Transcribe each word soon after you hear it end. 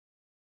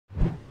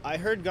I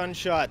heard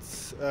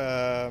gunshots.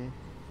 Pat,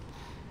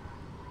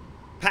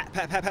 pat,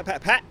 pat, pat,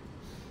 pat, pat.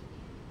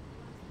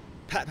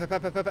 Pat, pat,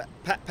 pat, pat, pat, pat,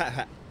 pat, pat,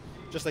 pat.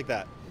 Just like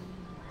that.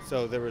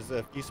 So there was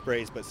a few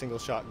sprays, but single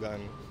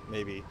shotgun,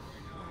 maybe.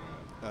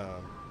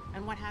 Um,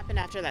 And what happened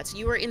after that? So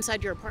you were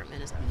inside your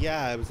apartment, is that?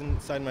 yeah, I was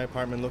inside my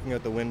apartment looking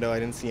out the window. I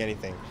didn't see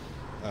anything.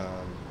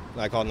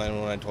 I called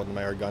 911 and told them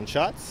I heard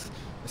gunshots.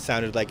 It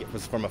sounded like it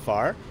was from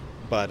afar,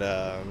 but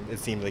it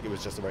seemed like it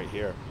was just right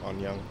here on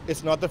Yonge.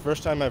 It's not the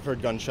first time I've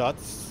heard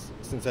gunshots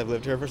since I've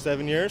lived here for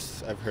 7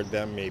 years. I've heard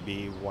them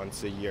maybe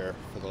once a year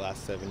for the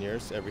last 7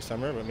 years, every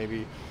summer, but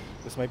maybe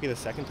this might be the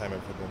second time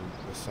I've heard them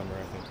this summer,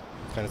 I think.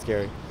 It's kind of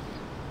scary.